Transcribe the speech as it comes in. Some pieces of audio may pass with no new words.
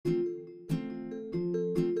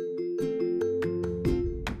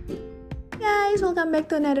guys, welcome back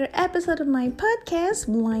to another episode of my podcast,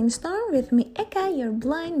 Blind Storm, with me, Eka, your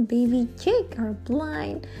blind baby chick or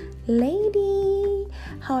blind lady.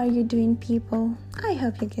 How are you doing, people? I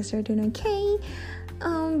hope you guys are doing okay.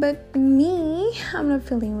 But me, I'm not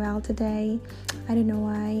feeling well today. I don't know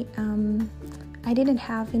why. I didn't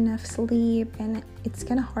have enough sleep, and it's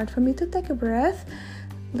kind of hard for me to take a breath.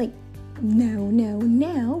 Like,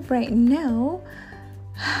 right now.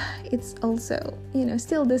 It's also,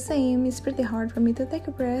 still the same. It's pretty hard for me to take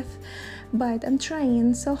a breath, but I'm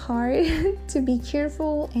trying so hard to be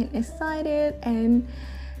cheerful and excited and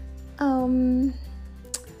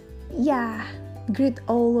greet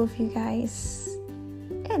all of you guys.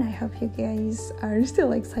 And I hope you guys are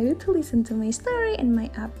still excited to listen to my story and my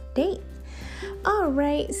update.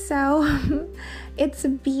 Alright, so it's a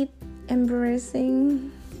bit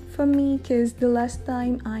embarrassing for me because the last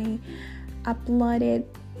time I uploaded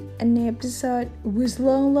an episode was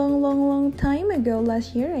long time ago,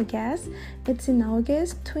 last year, I guess. It's in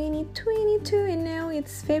August 2022 and now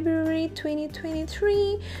it's February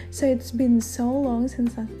 2023, so it's been so long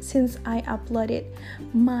since I uploaded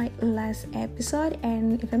my last episode.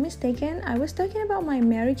 And if I'm mistaken, I was talking about my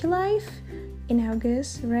marriage life in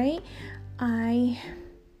August, right? I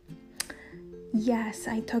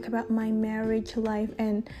talk about my marriage life,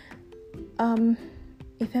 and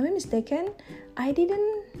if I'm mistaken, I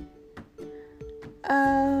didn't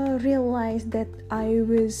realize that I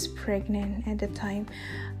was pregnant at the time.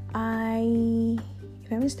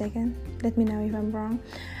 If I'm mistaken, let me know if I'm wrong.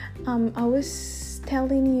 I was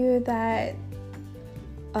telling you that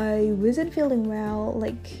I wasn't feeling well,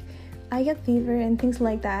 like I got fever and things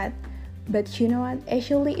like that. But you know what?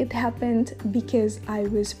 Actually, it happened because I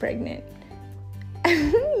was pregnant.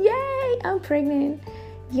 Yay! I'm pregnant.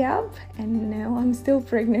 Yup, and now I'm still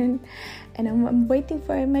pregnant, and I'm waiting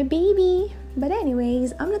for my baby. But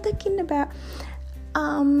anyways, I'm not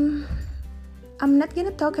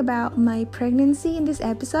gonna talk about my pregnancy in this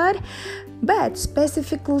episode, but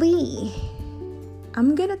specifically,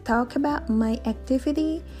 I'm gonna talk about my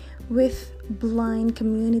activity with blind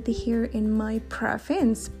community here in my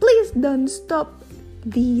province. Please don't stop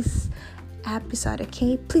this episode,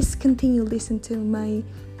 okay? Please continue listening to my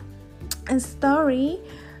story,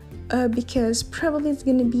 because probably it's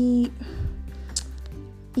gonna be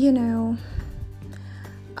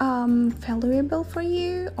valuable for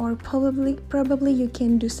you, or probably you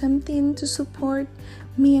can do something to support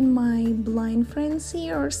me and my blind friends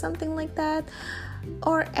here or something like that,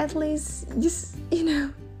 or at least just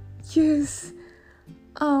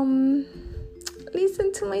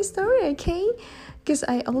listen to my story, okay? Because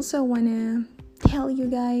I also wanna tell you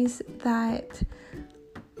guys that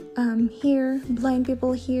here, blind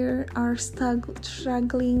people here are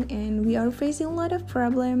struggling, and we are facing a lot of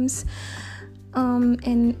problems,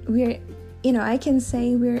 and we're, I can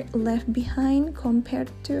say we're left behind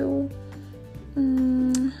compared to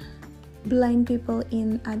blind people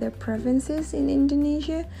in other provinces in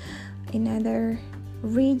Indonesia, in other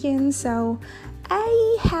regions. So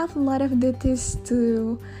I have a lot of duties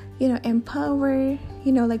to, empower,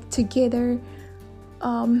 together.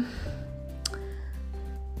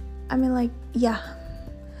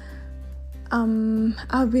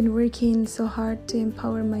 I've been working so hard to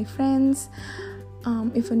empower my friends,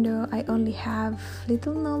 even though I only have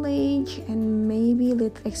little knowledge and maybe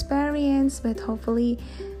little experience, but hopefully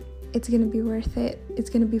it's gonna be worth it. It's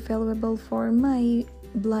gonna be valuable for my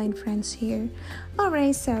blind friends here.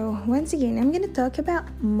 Alright, so once again, I'm gonna talk about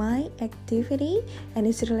my activity, and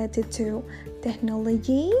it's related to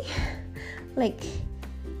technology, like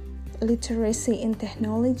literacy in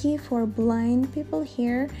technology for blind people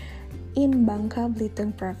here in Bangka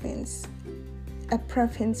Belitung province, a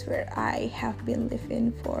province where I have been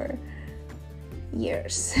living for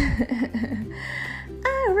years.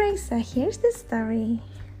 Alright, so here's the story.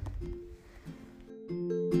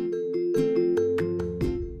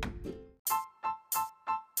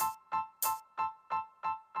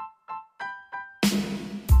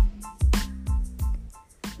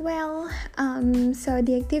 So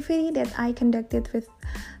the activity that I conducted with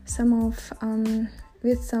some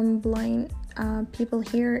blind people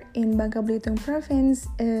here in Bangka Belitung province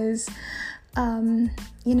is,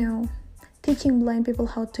 teaching blind people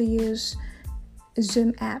how to use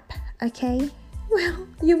Zoom app, okay? Well,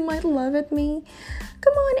 you might laugh at me.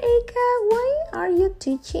 Come on, Eka, why are you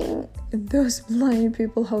teaching those blind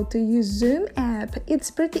people how to use Zoom app? It's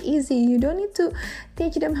pretty easy. You don't need to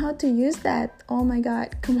teach them how to use that. Oh my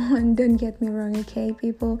god, come on, don't get me wrong, okay,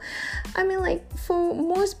 people? For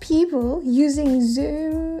most people, using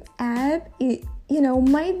Zoom app,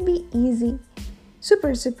 might be easy.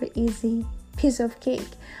 Super easy. Piece of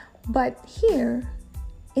cake. But here,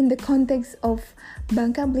 in the context of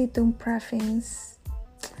Bangka Belitung province,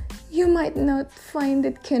 you might not find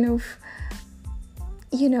that kind of,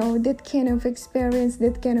 that kind of experience,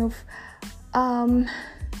 that kind of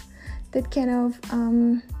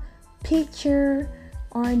picture,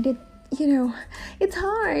 or that, it's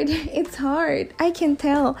hard. I can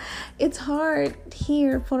tell it's hard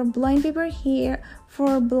here for blind people here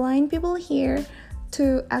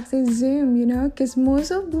to access Zoom, because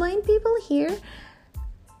most of blind people here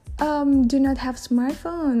do not have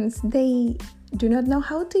smartphones. They do not know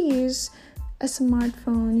how to use a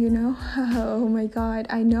smartphone, Oh my God,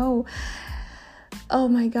 I know. Oh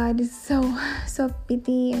my God, it's so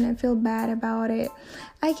pity, and I feel bad about it.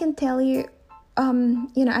 I can tell you,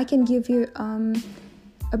 I can give you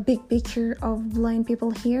a big picture of blind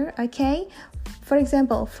people here, okay? For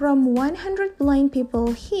example, from 100 blind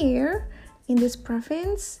people here in this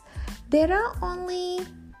province, there are only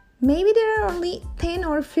 10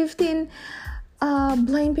 or 15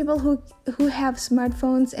 blind people who have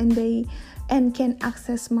smartphones and can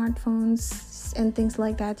access smartphones and things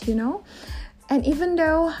like that, And even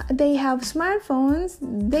though they have smartphones,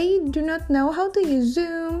 they do not know how to use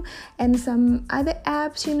Zoom and some other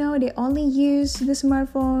apps, They only use the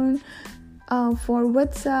smartphone for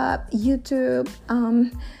WhatsApp, YouTube,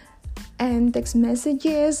 and text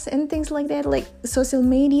messages and things like that, like social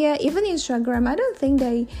media, even Instagram. I don't think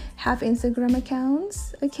they have Instagram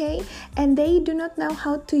accounts, okay? And they do not know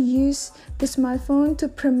how to use the smartphone to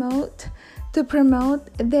promote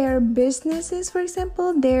their businesses, for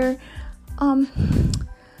example, their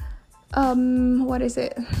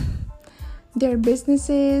their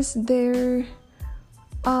businesses, their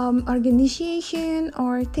organization,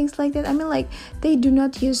 or things like that. I mean, like, they do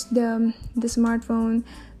not use the smartphone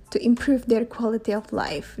to improve their quality of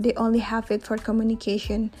life. They only have it for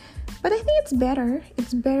communication. But I think it's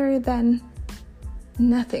better than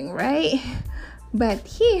nothing, right? But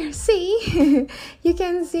here, see, you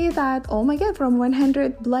can see that, oh my God, from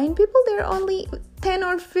 100 blind people, there are only 10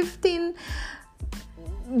 or 15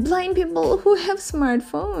 blind people who have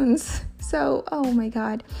smartphones. So, oh my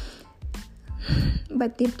God.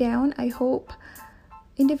 But deep down, I hope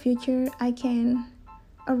in the future I can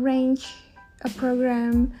arrange a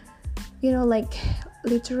program, like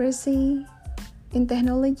literacy in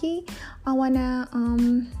technology. I wanna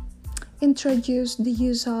introduce the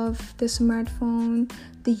use of the smartphone,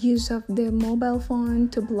 the use of the mobile phone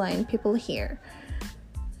to blind people here.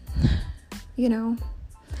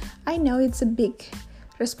 I know it's a big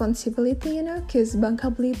responsibility, because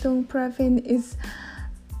Bangka Belitung province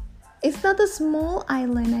it's not a small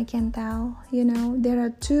island, I can tell. There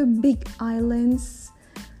are 2 big islands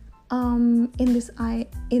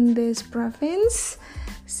in this province.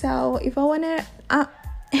 So if I wanna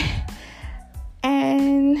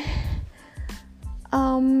and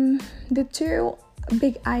the 2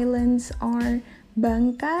 big islands are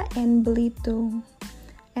Bangka and Belitung,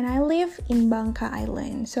 and I live in Bangka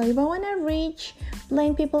Island. So if I wanna reach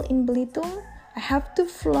blind people in Belitung, I have to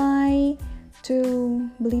fly to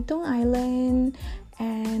Belitung Island,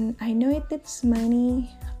 and I know it needs money.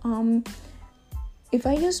 If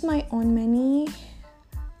I use my own money,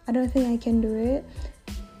 I don't think I can do it.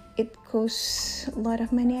 It costs a lot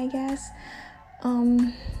of money, I guess.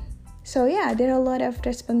 So yeah, there are a lot of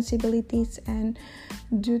responsibilities and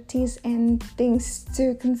duties and things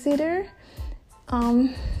to consider.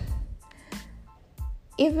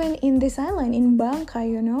 Even in this island, in Bangka,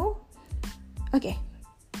 Okay,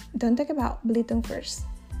 don't talk about Belitung first.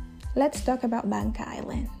 Let's talk about Bangka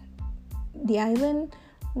Island, the island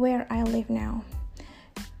where I live now.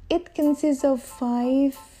 It consists of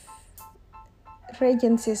 5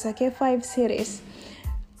 regencies, 5 cities.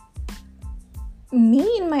 Me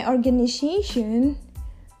and my organization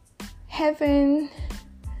haven't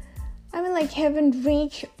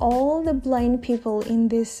reached all the blind people in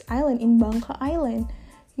this island, in Bangka Island,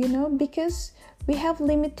 because we have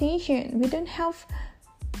limitation. We don't have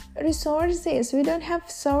resources. We don't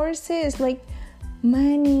have sources like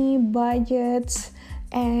money, budgets,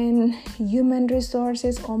 and human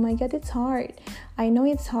resources. Oh my God, it's hard. I know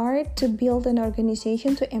it's hard to build an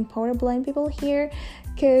organization to empower blind people here,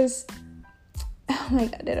 because oh my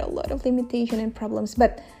God, there are a lot of limitation and problems.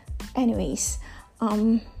 But anyways,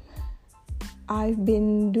 I've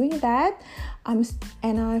been doing that,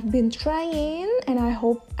 and I've been trying, and I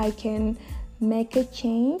hope I can make a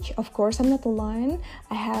change. Of course, I'm not alone.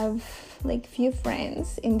 I have few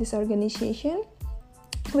friends in this organization.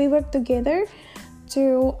 We work together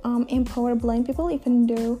to empower blind people, even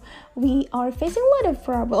though we are facing a lot of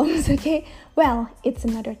problems. Okay, well, it's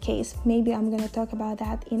another case. Maybe I'm gonna talk about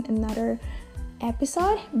that in another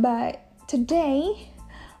episode, but today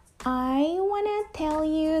I wanna tell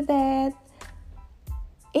you that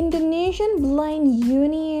Indonesian Blind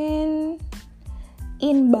Union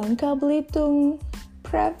in Bangka Belitung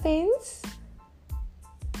province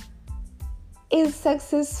is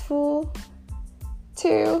successful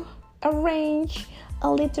to arrange a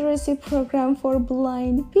literacy program for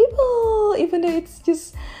blind people, even though it's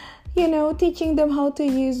just teaching them how to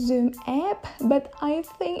use Zoom app, but I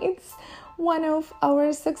think it's one of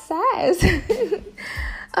our success.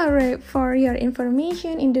 Alright, for your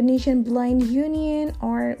information, Indonesian Blind Union,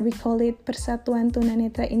 or we call it Persatuan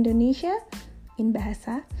Tunanetra Indonesia in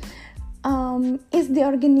Bahasa, is the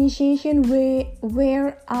organization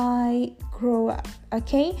where I grew up.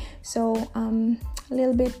 Okay, so a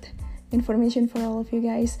little bit information for all of you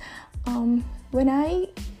guys. When I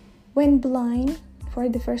went blind for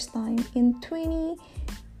the first time in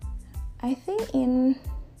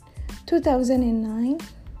 2009,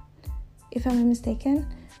 if I'm not mistaken,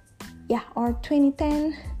 or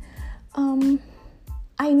 2010, I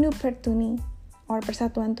knew Pertuni, or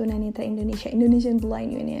Persatuan Tunanetra Indonesia, Indonesian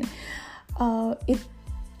Blind Union. At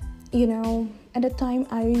the time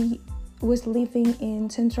I was living in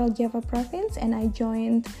Central Java province, and I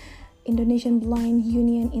joined Indonesian Blind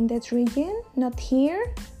Union in that region, not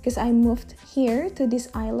here, because I moved here to this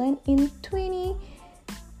island in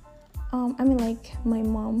my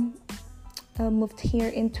mom moved here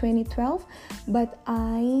in 2012, but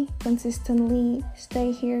I consistently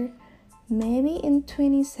stay here maybe in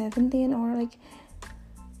 2017, or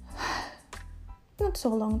not so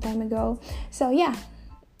long time ago. So in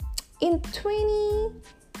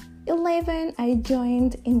 2011 I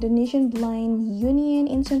joined Indonesian Blind Union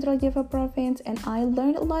in Central Java province, and I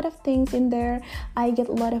learned a lot of things in there. I get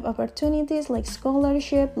a lot of opportunities like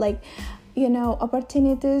scholarship,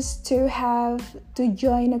 opportunities to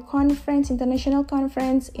join a conference, international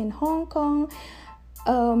conference in Hong Kong,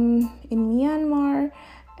 in Myanmar,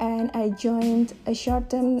 and I joined a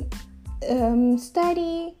short-term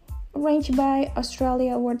study arranged by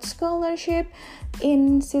Australia Award Scholarship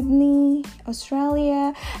in Sydney,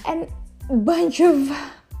 Australia, and a bunch of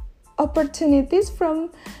opportunities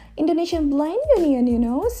from Indonesian Blind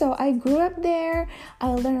Union, so I grew up there.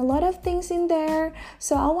 I learned a lot of things in there,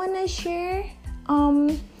 so I want to share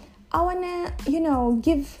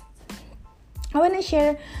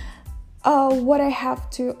what I have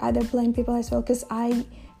to other blind people as well, because I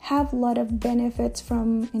have a lot of benefits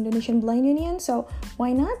from Indonesian Blind Union, so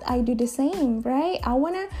why not I do the same, right? I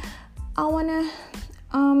wanna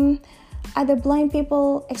other blind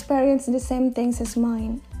people experience the same things as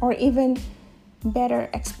mine, or even better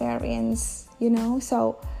experience,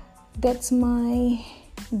 so that's my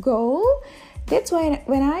goal. That's why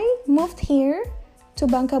when I moved here to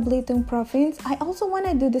Bangka Belitung province, I also want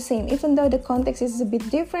to do the same, even though the context is a bit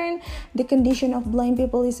different, the condition of blind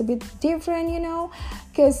people is a bit different,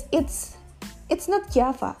 because it's not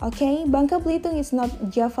Java, okay? Bangka Belitung is not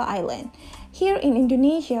Java Island. Here in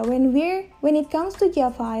Indonesia, when it comes to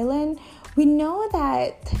Java Island, we know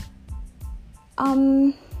that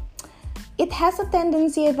it has a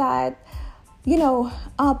tendency that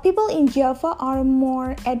people in Java are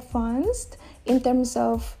more advanced in terms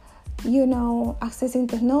of accessing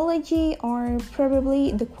technology, or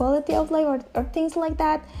probably the quality of life, or things like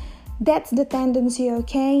that. That's the tendency,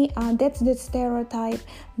 okay? That's the stereotype.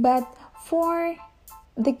 But for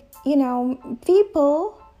the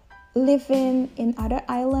people living in other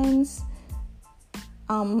islands,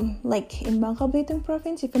 like in Bangka Belitung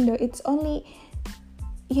province, even though it's only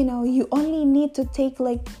you only need to take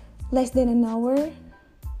less than an hour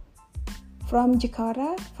from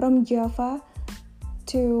Java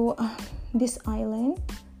to this island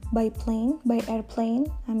by airplane,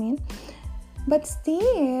 but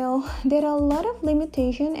still there are a lot of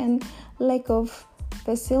limitation and lack of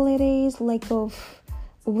facilities, lack of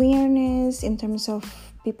awareness in terms of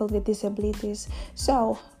people with disabilities.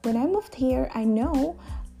 So when I moved here, I know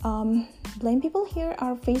blind people here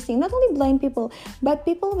are facing, not only blind people, but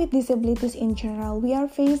people with disabilities in general, we are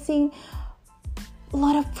facing a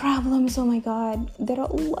lot of problems. Oh my god, there are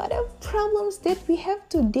a lot of problems that we have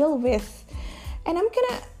to deal with, and I'm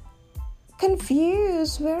kind of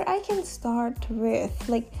confused where I can start with.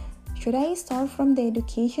 Should I start from the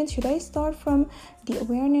education? Should I start from the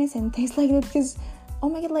awareness and things like that? Because oh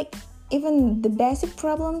my god, even the basic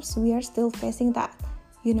problems, we are still facing that.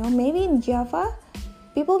 Maybe in Java,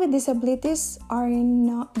 people with disabilities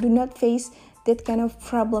do not face that kind of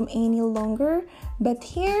problem any longer, but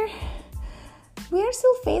here we are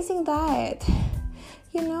still facing that.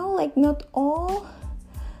 Not all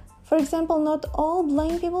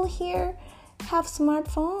blind people here have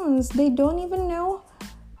smartphones. They don't even know.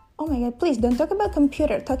 Oh my god, please don't talk about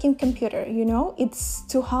talking computer, it's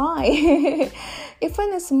too high. Even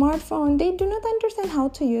a smartphone, they do not understand how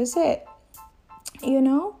to use it,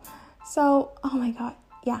 So, oh my god,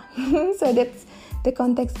 yeah. So that's the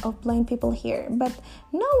context of blind people here. But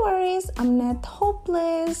no worries, I'm not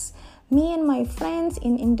hopeless. Me and my friends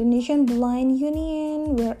in Indonesian Blind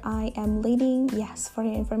Union, where I am leading, yes, for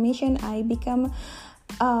your information, I become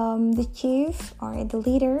the chief or the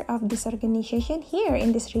leader of this organization here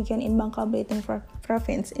in this region in Bangka Belitung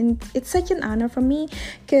province. And it's such an honor for me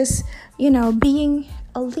because, being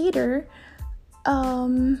a leader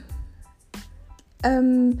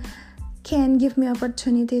can give me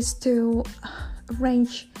opportunities to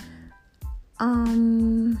arrange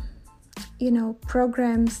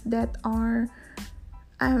programs that are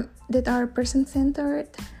person-centered,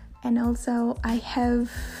 and also I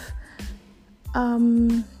have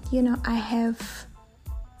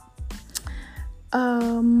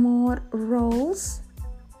more roles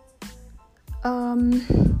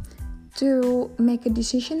to make a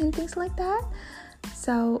decision and things like that.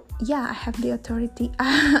 So yeah, I have the authority.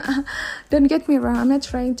 Don't get me wrong, I'm not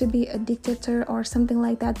trying to be a dictator or something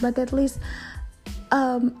like that, but at least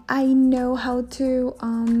I know how to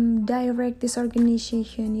direct this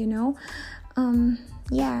organization,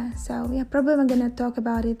 probably I'm gonna talk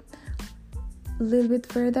about it a little bit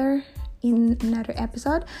further in another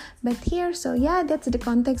episode. But here, that's the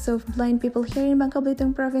context of blind people here in Bangka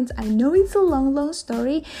Belitung province. I know it's a long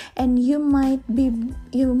story, and you might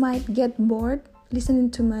get bored listening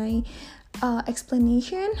to my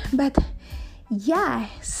explanation, but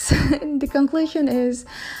yes, the conclusion is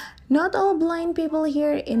not all blind people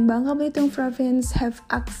here in Bangka Belitung province have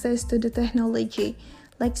access to the technology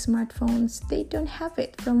like smartphones. They don't have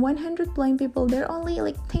it. From 100 blind people, there are only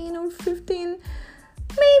like 10 or 15,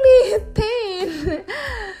 maybe 10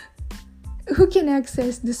 who can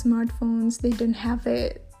access the smartphones. They don't have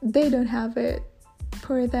it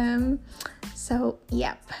for them. So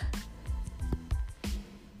yep.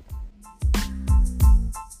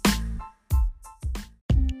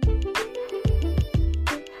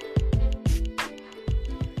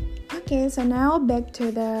 Okay, so now back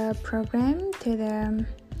to the program, to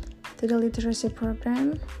the literacy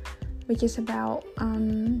program, which is about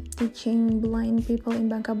teaching blind people in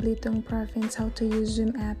Bangka Belitung province how to use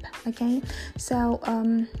Zoom app. Okay, so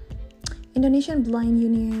Indonesian Blind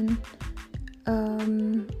Union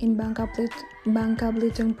in Bangka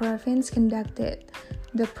Belitung province conducted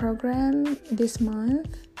the program this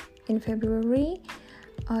month in February,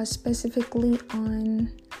 specifically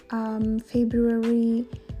on February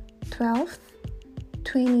 12th,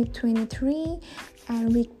 2023,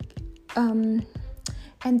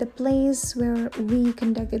 and the place where we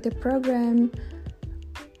conducted the program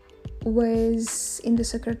was in the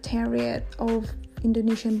secretariat of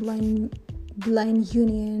Indonesian Blind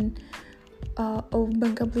Union of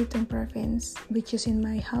Bangka Belitung province, which is in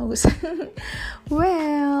my house.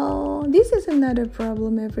 Well, this is another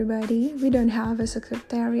problem, everybody. We don't have a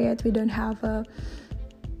secretariat. We don't have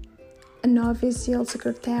an official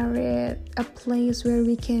secretariat, a place where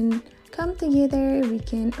we can come together, we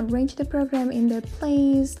can arrange the program in the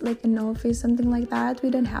place, like an office, something like that.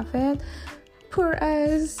 We don't have it. Poor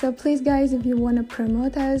us. So please guys, if you want to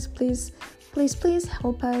promote us, please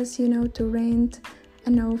help us, to rent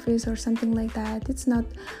an office or something like that. It's not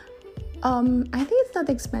I think it's not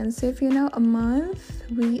expensive, a month.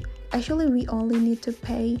 We only need to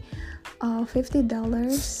pay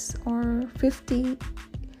 $50 or 50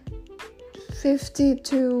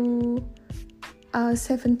 to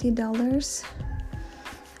 $70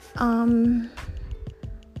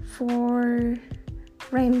 for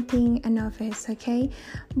renting an office, okay?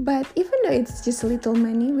 But even though it's just little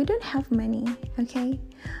money, we don't have money, okay?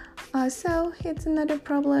 So it's another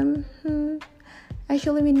problem.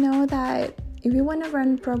 Actually, we know that if you want to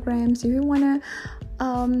run programs, if you want to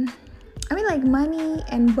money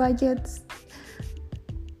and budgets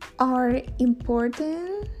are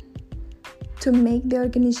important to make the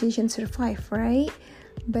organization survive, right?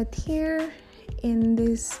 But here in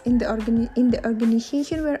the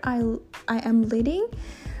organization where I am leading,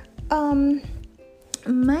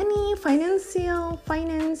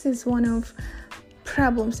 finance is one of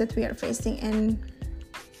problems that we are facing, and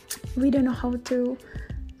we don't know how to.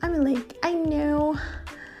 I know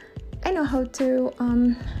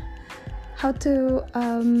how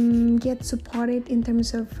to get supported in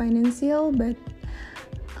terms of financial, but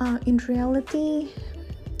in reality,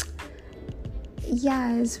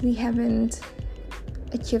 yes, we haven't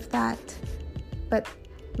achieved that, but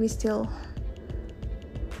we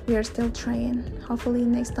are still trying. Hopefully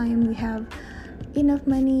next time we have enough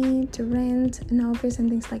money to rent an office and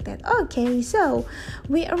things like that. Okay, so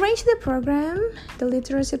we arranged the program, the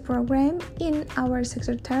literacy program, in our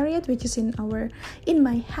secretariat, which is in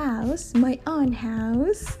my house, my own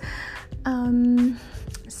house.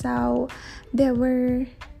 So there were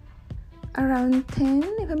around 10,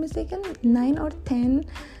 if I'm mistaken, 9 or 10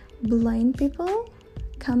 blind people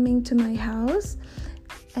coming to my house,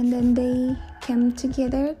 and then they came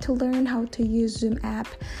together to learn how to use Zoom app.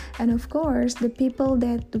 And of course, the people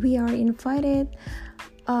that we are invited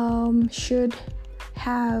should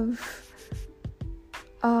have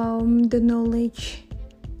the knowledge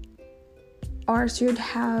or should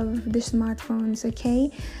have the smartphones,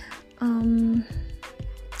 okay?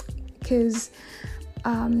 Because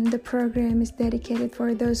the program is dedicated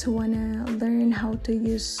for those who want to learn how to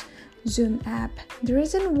use Zoom app. The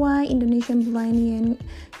reason why Indonesian Blind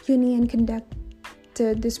Union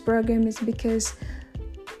conducted this program is because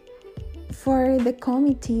for the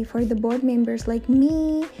committee, for the board members like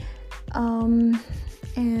me, and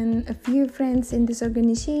a few friends in this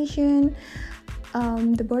organization,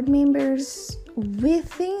 the board members, we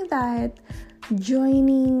think that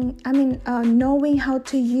knowing how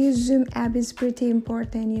to use Zoom app is pretty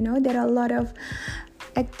important. You know, there are a lot of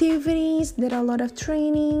activities, there are a lot of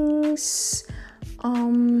trainings,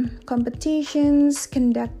 competitions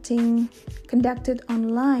conducted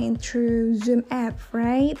online through Zoom app,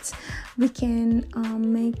 right? We can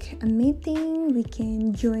make a meeting, we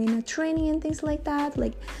can join a training and things like that,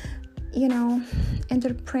 like, you know,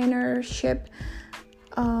 entrepreneurship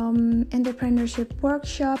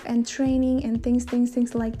workshop and training and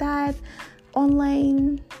things like that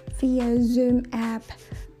online via Zoom app.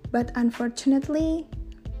 But unfortunately,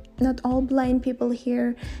 not all blind people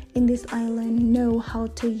here in this island know how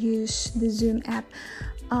to use the Zoom app.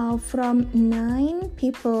 From 9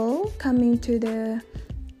 people coming to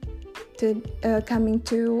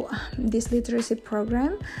this literacy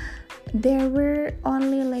program, there were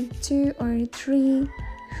only like 2 or 3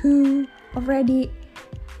 who already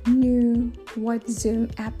knew what Zoom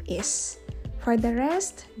app is. For the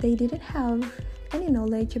rest, they didn't have any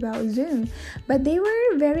knowledge about Zoom, but they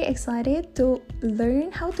were very excited to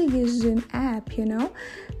learn how to use Zoom app, you know,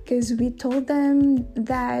 because we told them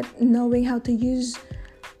that knowing how to use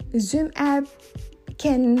Zoom app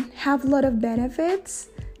can have a lot of benefits,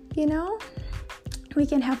 you know. We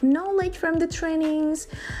can have knowledge from the trainings,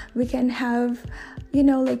 we can have, you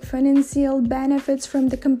know, like financial benefits from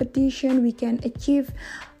the competition, we can achieve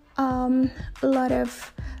a lot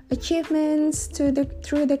of achievements through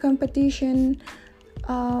the competition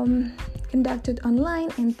conducted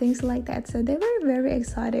online and things like that. So they were very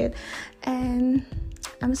excited, and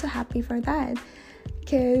I'm so happy for that,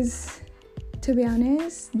 because to be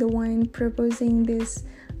honest, the one proposing this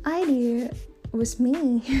idea was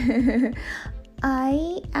me.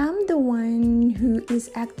 I am the one who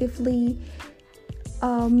is actively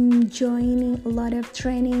joining a lot of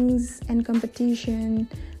trainings and competition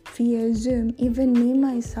via Zoom. Even me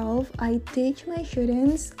myself, I teach my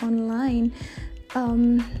students online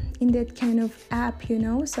in that kind of app, you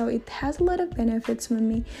know. So it has a lot of benefits for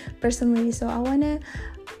me personally. So I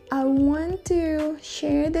want to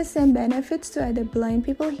share the same benefits to other blind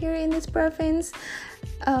people here in this province.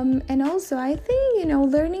 And also, I think, you know,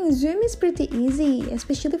 learning Zoom is pretty easy,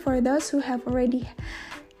 especially for those who have already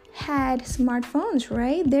had smartphones,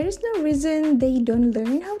 right? There is no reason they don't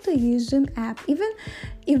learn how to use Zoom app. Even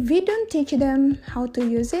if we don't teach them how to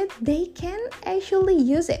use it, they can actually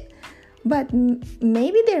use it. But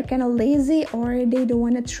maybe they're kind of lazy, or they don't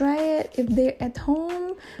want to try it. If they're at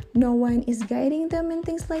home, no one is guiding them and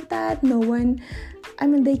things like that.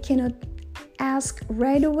 They cannot ask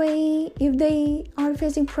right away if they are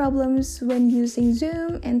facing problems when using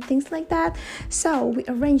Zoom and things like that. So we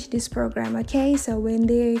arranged this program, okay? So when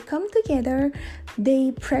they come together,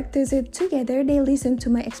 they practice it together, they listen to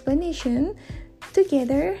my explanation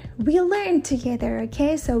together, we learn together,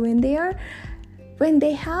 okay? So when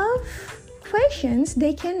they have questions,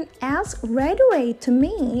 they can ask right away to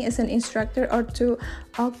me as an instructor, or to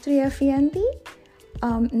Octria Fianti,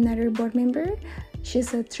 another board member.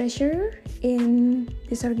 She's a treasurer in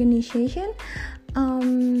this organization,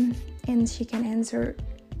 and she can answer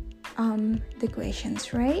the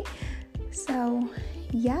questions, right? So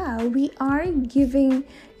yeah, we are giving,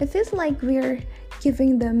 it feels like we're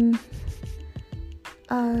giving them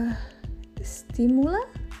stimula.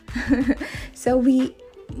 So we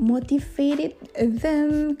motivated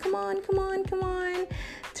them, come on,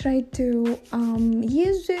 try to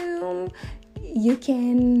use Zoom. You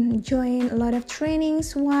can join a lot of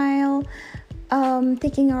trainings while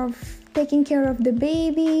taking care of the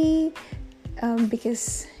baby,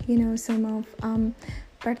 because some of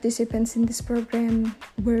participants in this program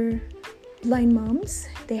were blind moms.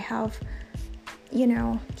 They have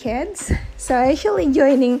kids, so actually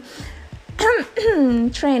joining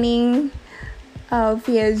training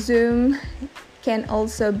via Zoom can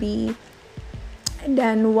also be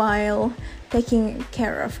done while taking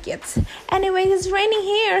care of kids. Anyway, it's raining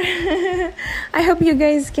here. I hope you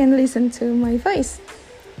guys can listen to my voice.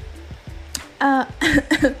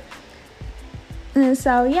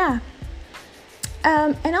 So yeah,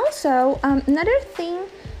 and also another thing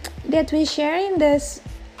that we share in this,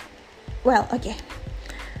 okay,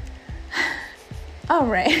 all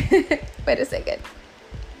right. Wait a second.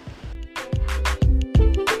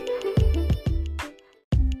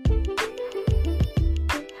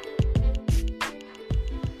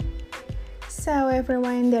 So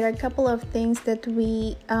everyone, there are a couple of things that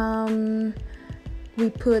we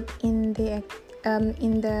put in the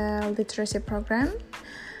literacy program.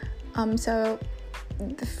 So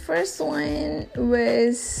the first one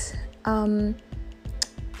was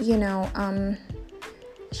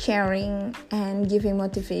sharing and giving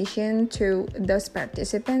motivation to those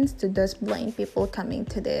participants, to those blind people coming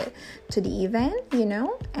to the event,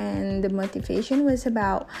 and the motivation was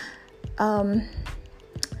about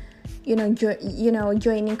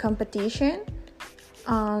joining competition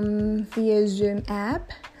via Zoom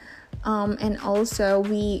app, and also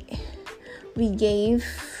we gave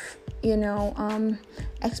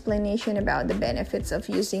explanation about the benefits of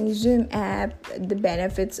using Zoom app, the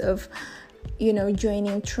benefits of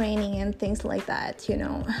joining training and things like that.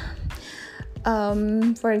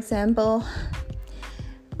 For example,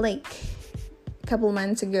 like a couple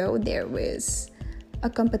months ago, there was a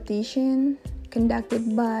competition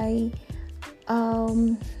conducted by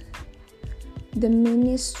the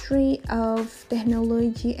Ministry of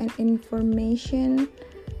Technology and Information,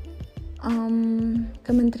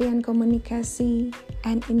 Kementerian Komunikasi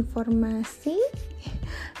and Informasi,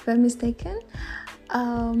 if I'm mistaken,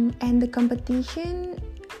 and the competition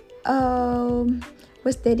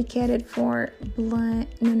was dedicated for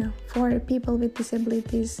people with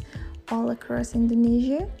disabilities all across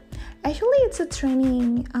Indonesia. Actually, it's a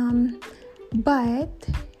training, but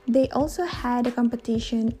they also had a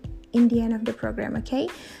competition in the end of the program. Okay,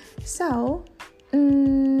 so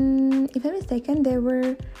if I'm mistaken, there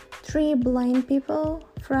were 3 blind people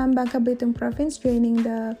from Bangka Belitung province joining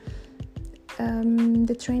the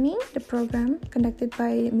training, the program conducted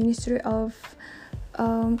by Ministry of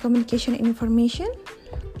Communication and Information.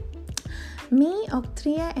 Me,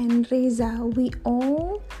 Octria, and Reza, we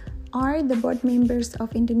all are the board members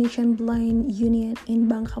of Indonesian Blind Union in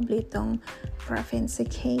Bangka Belitung province.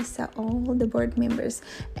 Okay, so all the board members,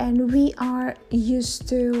 and we are used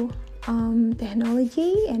to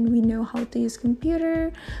technology, and we know how to use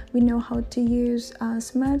computer, we know how to use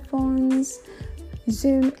smartphones,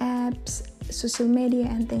 Zoom apps, social media,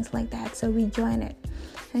 and things like that. So we joined it.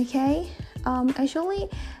 Okay, actually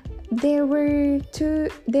there were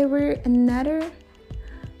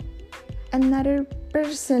another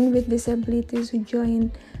person with disabilities who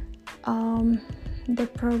joined the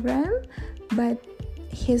program, but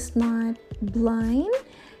he's not blind.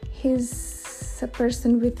 He's a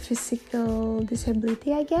person with physical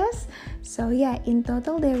disability, I guess. So yeah, in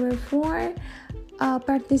total there were 4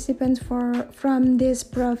 participants from this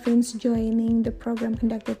province joining the program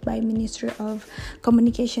conducted by Ministry of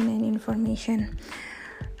Communication and Information.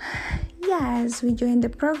 Yes, we joined the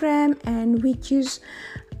program, and we choose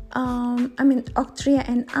Octria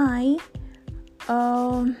and I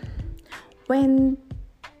when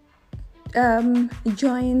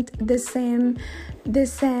joined the same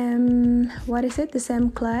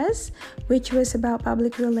class, which was about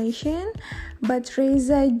public relation, but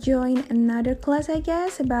Reza joined another class, I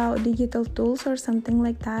guess, about digital tools or something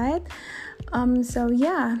like that. So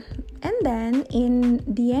yeah, and then in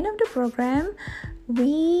the end of the program,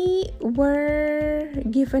 we were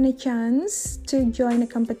given a chance to join a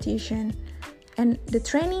competition, and the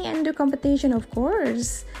training and the competition, of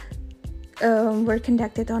course, were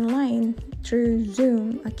conducted online through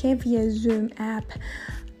Zoom, okay, via Zoom app.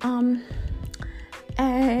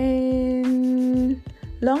 And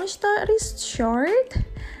long story short,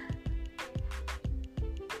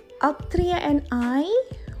 Octria and I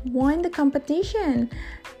won the competition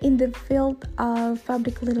in the field of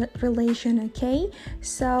public relation. Okay,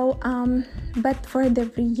 so but for the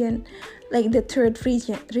region, like the third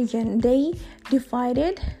region, they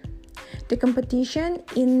divided the competition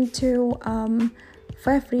into 5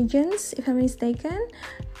 regions, if I'm mistaken,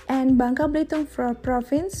 and Bangka Belitung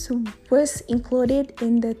province was included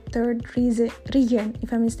in the third region,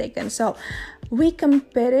 if I'm mistaken. So we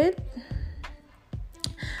competed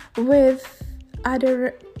with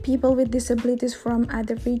other people with disabilities from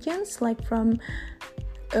other regions, like from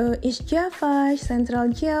East Java, Central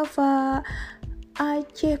Java,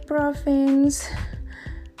 Aceh province,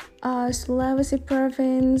 Sulawesi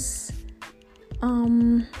province,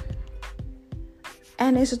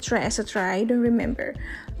 and etc. I don't remember.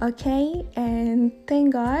 Okay, and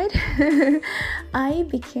thank God I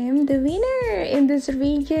became the winner in this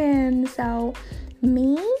region. So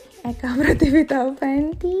me, Eka Prativita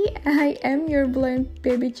Fanti, I am your blind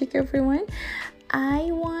baby chick, everyone. I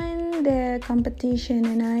won the competition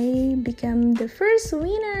and I became the first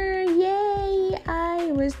winner. Yay!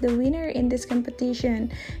 I was the winner in this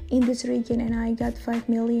competition in this region and I got 5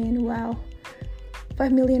 million. Wow,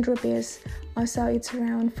 5 million rupees. Also, it's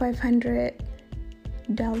around $500,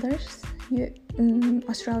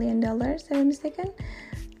 Australian dollars, if I'm mistaken.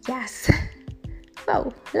 Yes.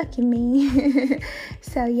 Wow, lucky me.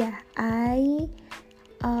 So yeah,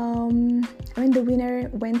 the winner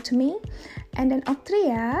went to me, and then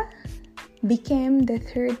Octria became the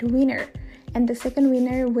third winner, and the second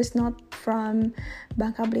winner was not from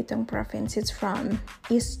Bangka Belitung province, it's from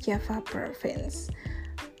East Java province.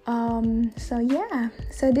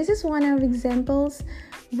 So this is one of examples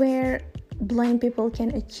where blind people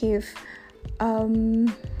can achieve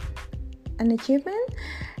an achievement,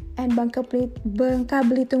 and Bangka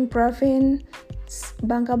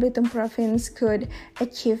Belitung province could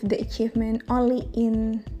achieve the achievement only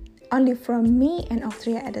from me and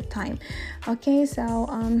Octria at the time. Okay, so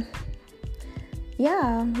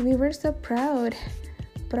we were so proud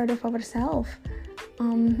of ourselves.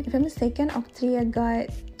 If I'm mistaken, Octria got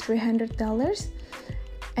 $300,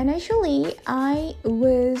 and actually I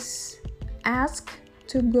was asked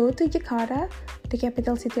to go to Jakarta, the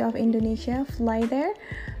capital city of Indonesia, fly there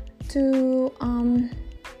to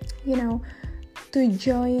to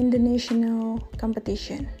join the national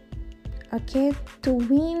competition, okay, to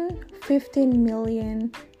win 15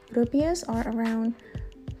 million rupees, or around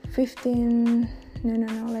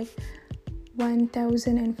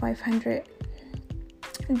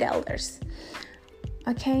 $1,500.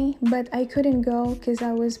 Okay, but I couldn't go because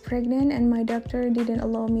I was pregnant and my doctor didn't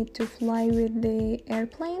allow me to fly with the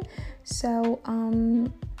airplane. So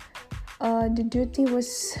the duty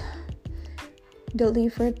was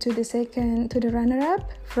delivered to the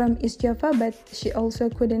runner-up from East Java, but she also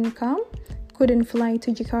couldn't fly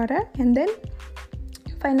to Jakarta. And then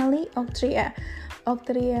finally Octria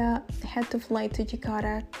had to fly to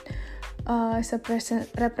Jakarta as a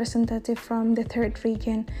representative from the third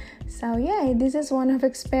region. So yeah, this is one of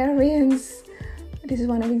experience. This is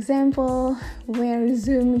one of example where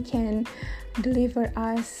Zoom can deliver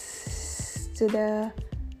us to the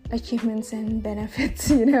achievements and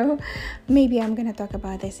benefits. Maybe I'm gonna talk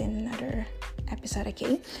about this in another episode.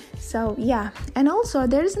 Okay, so yeah, and also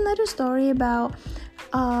there's another story about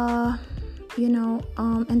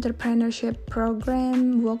entrepreneurship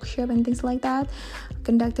program, workshop, and things like that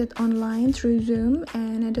conducted online through Zoom.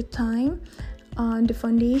 And at the time, the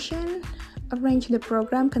foundation arranged the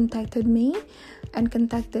program, contacted me and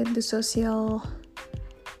contacted the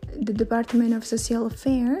Department of Social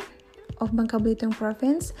Affairs of Bangka Belitung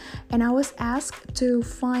province, and I was asked to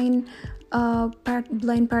find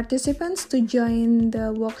blind participants to join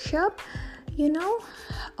the workshop.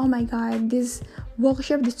 Oh my God, this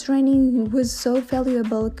workshop, this training was so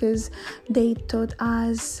valuable because they taught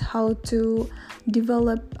us how to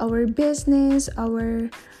develop our business, our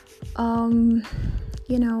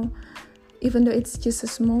even though it's just a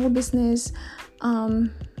small business,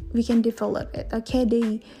 we can develop it. Okay,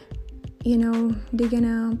 they're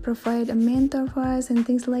gonna provide a mentor for us and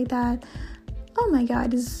things like that. Oh my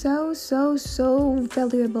God, it's so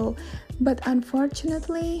valuable. But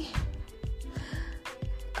unfortunately,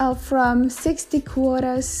 from 60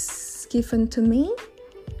 quotas given to me,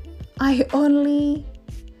 I only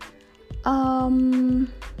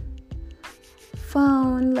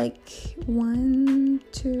found like 1,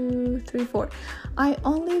 2, 3, 4. I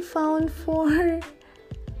only found 4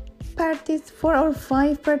 or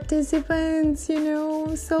 5 participants,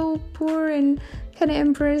 so poor and kind of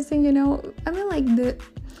embarrassing, I mean, like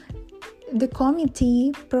the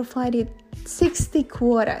committee provided 60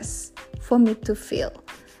 quotas for me to fill,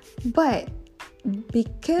 but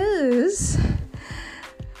because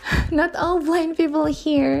not all blind people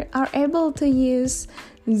here are able to use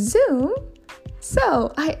Zoom,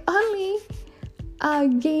 so I only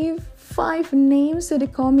gave 5 names to the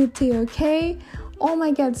committee. Okay, oh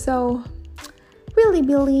my God, so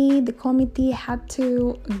really the committee had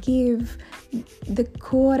to give the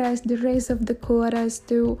rest of the quotas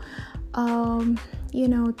to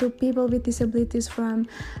to people with disabilities from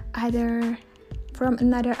from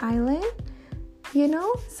another island,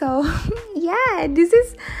 so yeah, this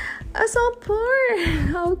is so poor.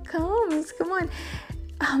 How comes? Come on.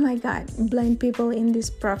 Oh my god, blind people in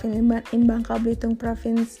this province, in Bangka Belitung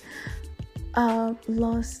province,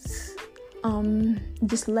 lost,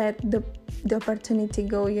 just let the opportunity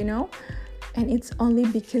go, and it's only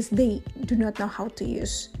because they do not know how to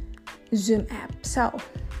use Zoom app. So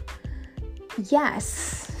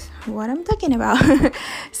yes, what I'm talking about.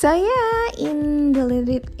 So yeah, in the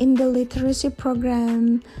literacy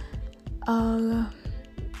program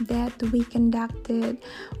that we conducted,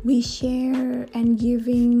 we share and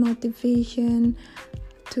giving motivation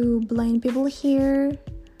to blind people here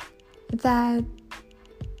that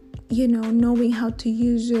knowing how to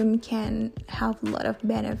use Zoom can have a lot of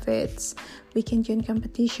benefits. We can join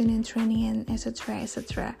competition and training and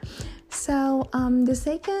etc. So the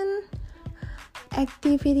second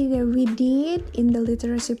activity that we did in the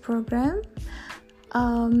literacy program,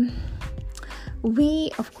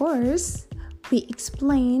 we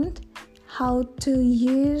explained how to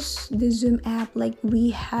use the Zoom app. Like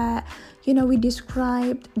we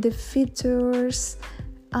described the features,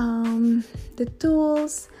 the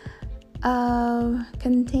tools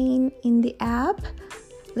contained in the app,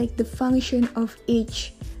 like the function of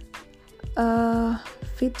each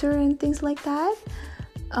feature and things like that.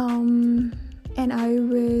 And I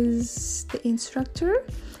was the instructor,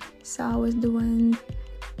 so I was the one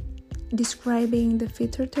describing the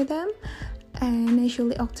feature to them. And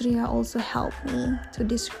actually Octria also helped me to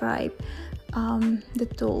describe the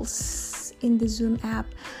tools in the Zoom app.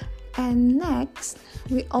 And next,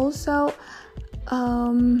 we also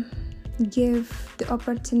give the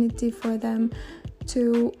opportunity for them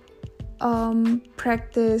to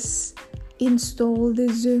practice install the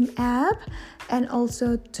Zoom app and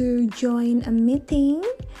also to join a meeting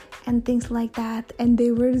and things like that. And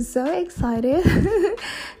they were so excited.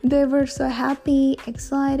 They were so happy,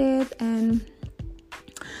 excited, and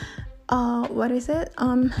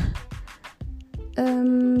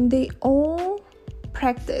they all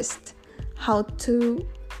practiced how to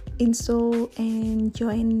install and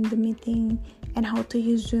join the meeting and how to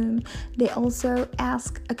use Zoom. They also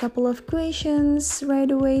asked a couple of questions right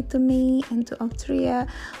away to me and to Octria.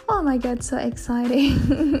 Oh my god, so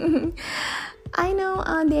exciting. I know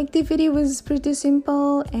the activity was pretty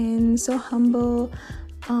simple and so humble.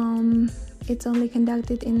 It's only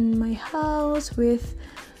conducted in my house with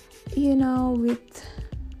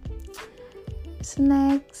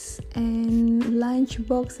snacks and lunch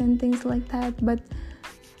box and things like that. But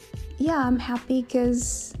yeah, I'm happy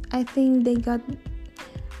because I think they got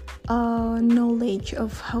knowledge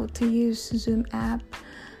of how to use Zoom app.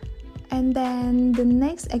 And then the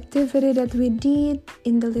next activity that we did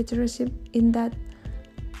in the literacy in that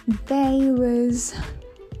day was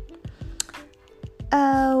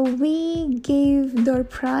we gave door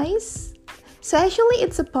prize. So actually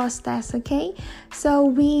it's a post test, okay? So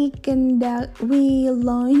we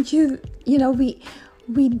launched,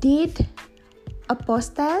 we did a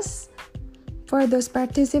post test for those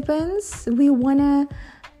participants. We wanna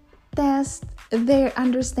test their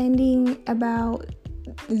understanding about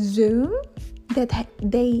Zoom that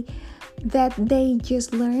they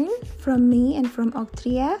just learned from me and from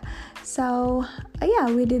Octria. So yeah,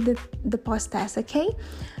 we did the post test, okay?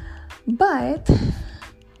 But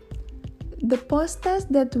the post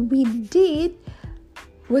test that we did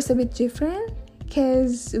was a bit different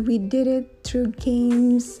because we did it through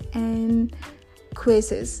games and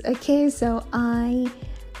quizzes, okay? So I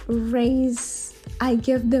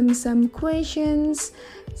gave them some questions,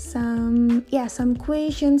 some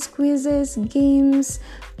questions, quizzes, games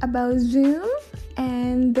about Zoom,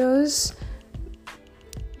 and those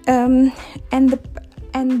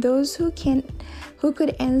those who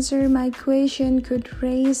could answer my question could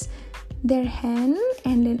raise their hand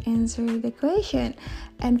and then answer the question.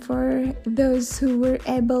 And for those who were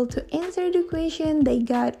able to answer the question, they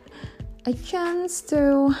got a chance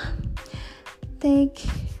to take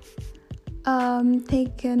a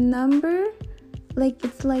number, like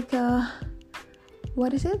it's like a,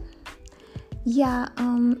 what is it? Yeah,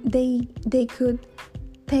 they could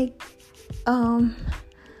take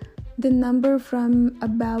the number from a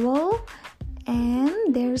bubble,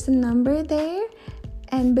 and there's a number there,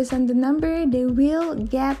 and based on the number they will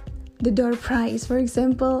get the door prize. For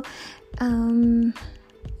example,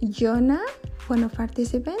 Jonah, one of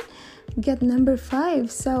participants, get number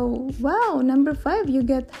 5. So wow, number 5, you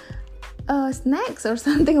get snacks or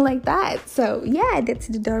something like that. So yeah, that's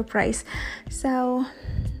the door prize. So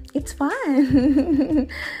it's fun.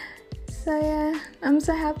 So yeah, I'm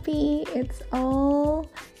so happy it's all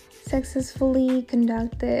successfully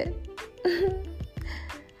conducted.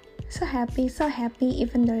 so happy,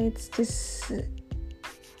 even though it's just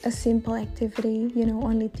a simple activity,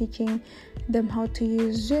 only teaching them how to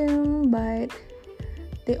use Zoom, but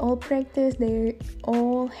they all practice, they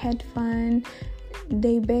all had fun,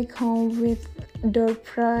 they back home with door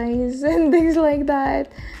prize and things like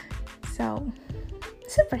that. So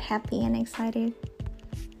super happy and excited.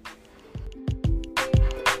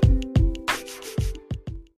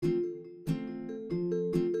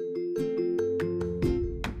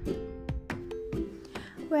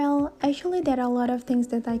 Well, actually there are a lot of things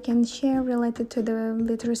that I can share related to the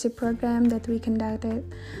literacy program that we conducted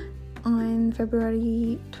on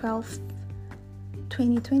February 12th,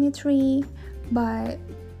 2023, but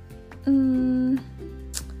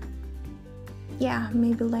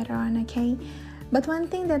maybe later on, okay? But one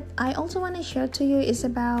thing that I also want to share to you is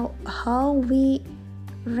about how we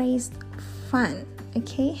raised fund,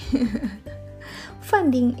 okay?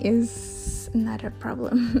 Funding is not a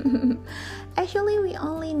problem. Actually,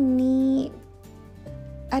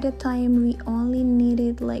 at a time we only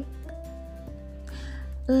needed like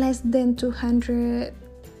less than $200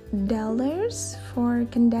 for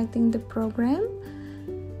conducting the program.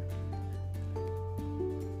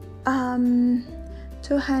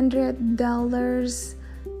 $200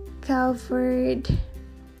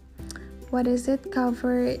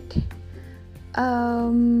 covered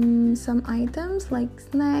some items like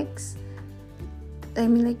snacks,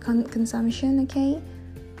 consumption, okay,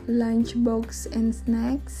 lunchbox and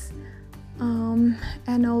snacks,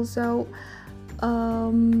 and also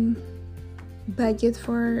budget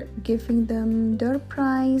for giving them door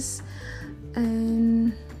prize,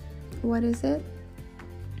 and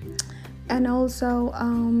and also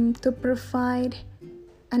to provide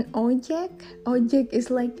an ojek. Ojek is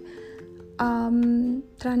like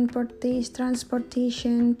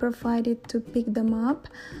transportation provided to pick them up,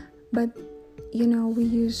 but we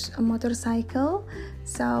use a motorcycle,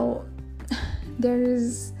 so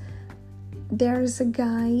there's a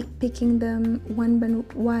guy picking them one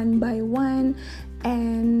by one,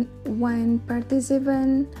 and one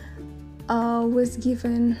participant was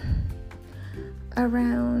given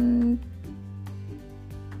around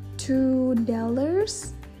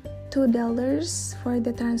 $2 for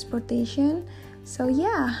the transportation. So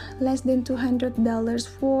less than $200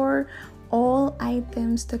 for all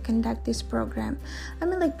items to conduct this program.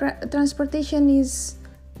 Transportation is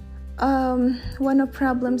one of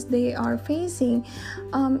problems they are facing.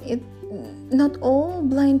 Not all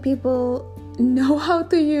blind people know how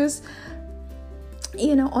to use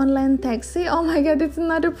online taxi. Oh my god, it's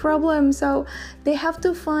not a problem. So they have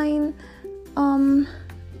to find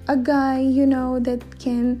a guy that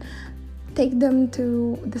can take them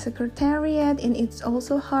to the secretariat, and it's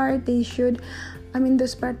also hard.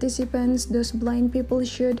 Those participants, those blind people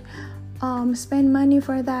should spend money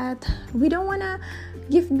for that. We don't want to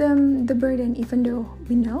give them the burden, even though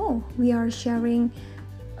we know we are sharing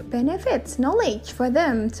benefits, knowledge for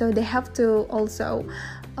them, so they have to also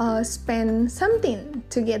spend something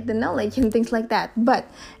to get the knowledge and things like that. But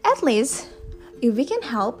at least if we can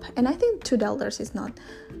help, and I think $2 is not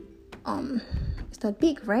it's not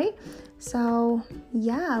big, right? So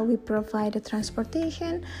we provide the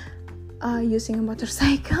transportation using a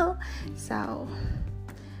motorcycle. So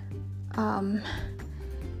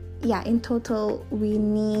in total we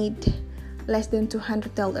need less than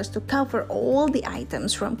 $200 to cover all the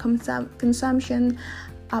items from consumption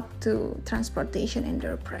up to transportation and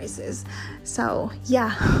their prices. So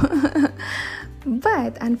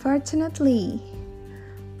but unfortunately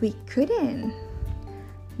we couldn't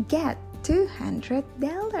get $200.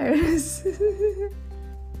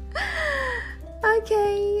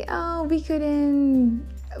 Okay, we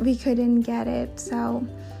couldn't get it. So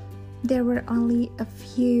there were only a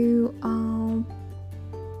few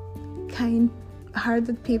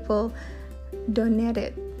kind-hearted people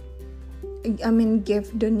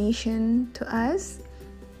give donation to us.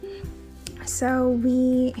 So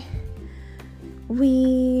we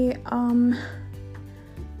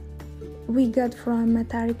got from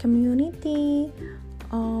Matari community,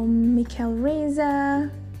 Mikhail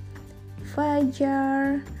Reza,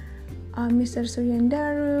 Fajar, Mr.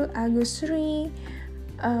 Suryandaru, Agusri,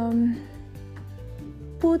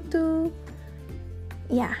 Putu.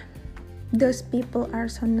 Those people are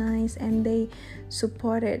so nice, and they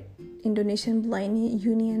supported Indonesian Blind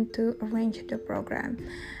Union to arrange the program.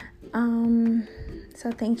 So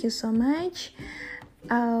thank you so much.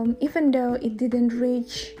 Even though it didn't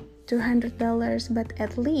reach $200, but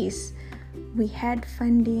at least we had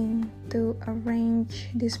funding to arrange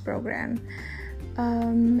this program.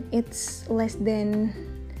 It's less than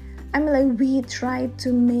I mean, like, we try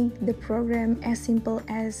to make the program as simple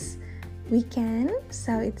as we can,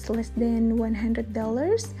 so it's less than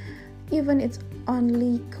 $100. Even it's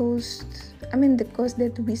only the cost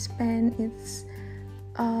that we spend, it's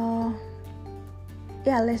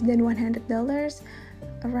less than $100,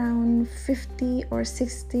 around $50 or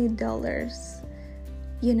 $60,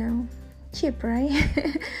 cheap, right?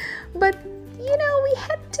 But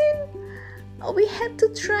we had to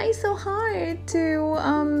try so hard to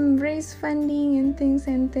raise funding and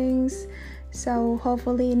things. So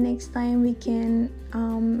hopefully next time we can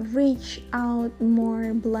reach out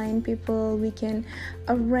more blind people. We can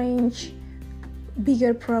arrange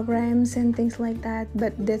bigger programs and things like that.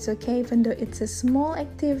 But that's okay, even though it's a small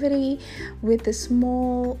activity with a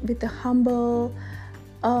humble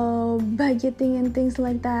budgeting and things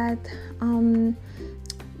like that.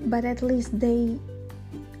 But at least they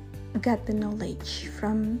got the knowledge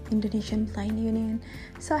from Indonesian Blind Union.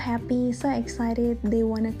 So happy, so excited. They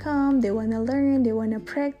want to come, they want to learn, they want to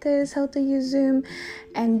practice how to use Zoom,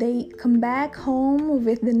 and they come back home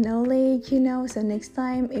with the knowledge, So next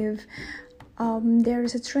time if there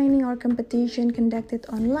is a training or competition conducted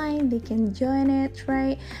online, they can join it,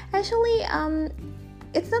 right? Actually,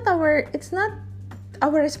 it's not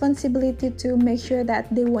our responsibility to make sure that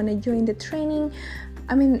they want to join the training.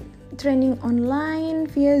 Training online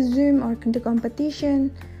via Zoom or the competition.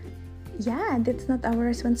 Yeah, that's not our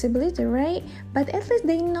responsibility, right? But at least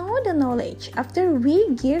they know the knowledge. After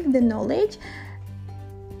we give the knowledge,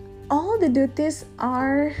 all the duties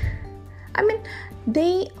are,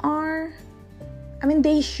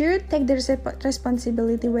 they should take their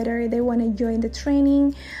responsibility, whether they want to join the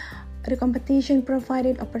training, the competition,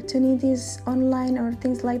 provided opportunities online or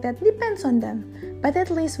things like that. Depends on them. But at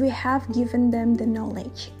least we have given them the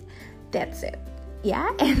knowledge. That's it.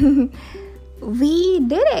 Yeah, and we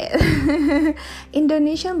did it.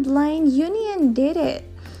 Indonesian Blind Union did it.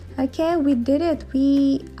 Okay, we did it.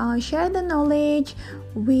 We shared the knowledge.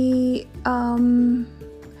 We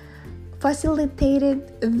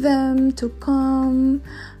facilitated them to come.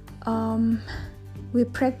 We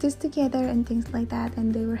practiced together and things like that,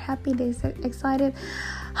 and they were happy. They were excited.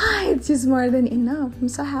 It's just more than enough. I'm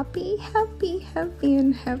so happy.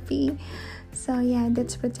 So yeah,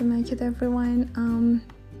 that's pretty much it, everyone.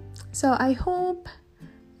 So I hope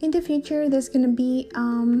in the future there's gonna be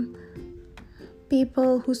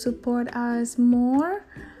people who support us more,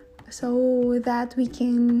 so that we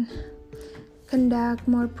can conduct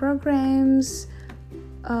more programs,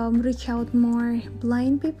 reach out more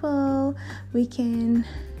blind people. We can,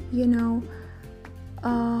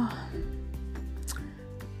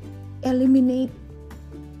 eliminate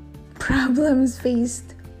problems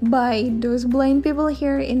faced by those blind people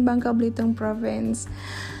here in Bangka Belitung province.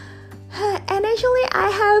 And actually, I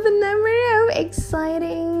have a number of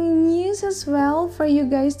exciting news as well for you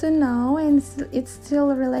guys to know, and it's still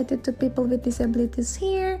related to people with disabilities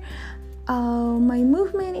here. My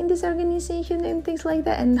movement in this organization and things like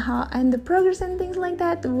that, and the progress and things like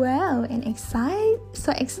that. Wow, and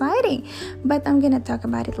so exciting. But I'm gonna talk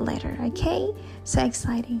about it later, okay? So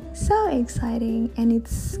exciting, and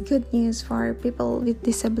it's good news for people with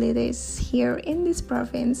disabilities here in this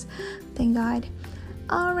province. Thank God.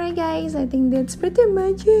 Alright guys, I think that's pretty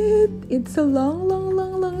much it. It's a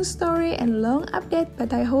long story and long update,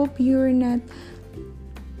 but I hope you're not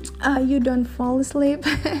you don't fall asleep.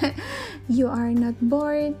 You are not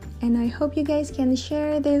bored, and I hope you guys can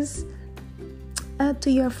share this to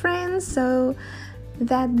your friends so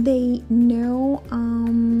that they know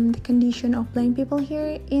the condition of blind people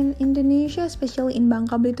here in Indonesia, especially in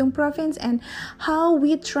Bangka Belitung province, and how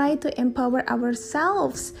we try to empower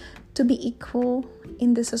ourselves to be equal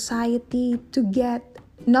in the society, to get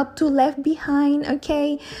not too left behind,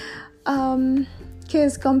 okay?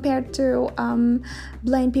 Because compared to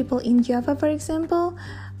blind people in Java, for example,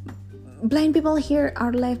 blind people here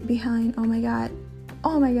are left behind. Oh my god,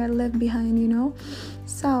 left behind,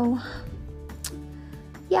 So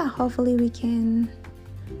yeah, hopefully we can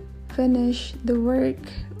finish the work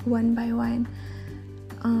one by one.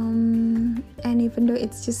 And even though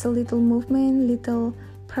it's just a little movement, little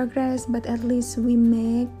progress, but at least we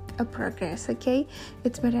make a progress, okay?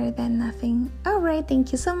 It's better than nothing. Alright,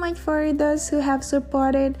 thank you so much for those who have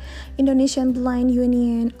supported Indonesian Blind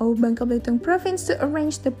Union of Bangka Belitung province to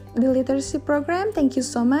arrange the literacy program. Thank you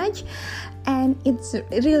so much, and it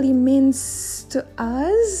really means to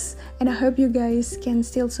us, and I hope you guys can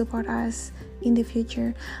still support us in the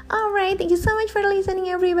future. Alright, thank you so much for listening,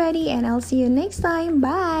 everybody, and I'll see you next time.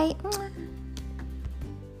 Bye.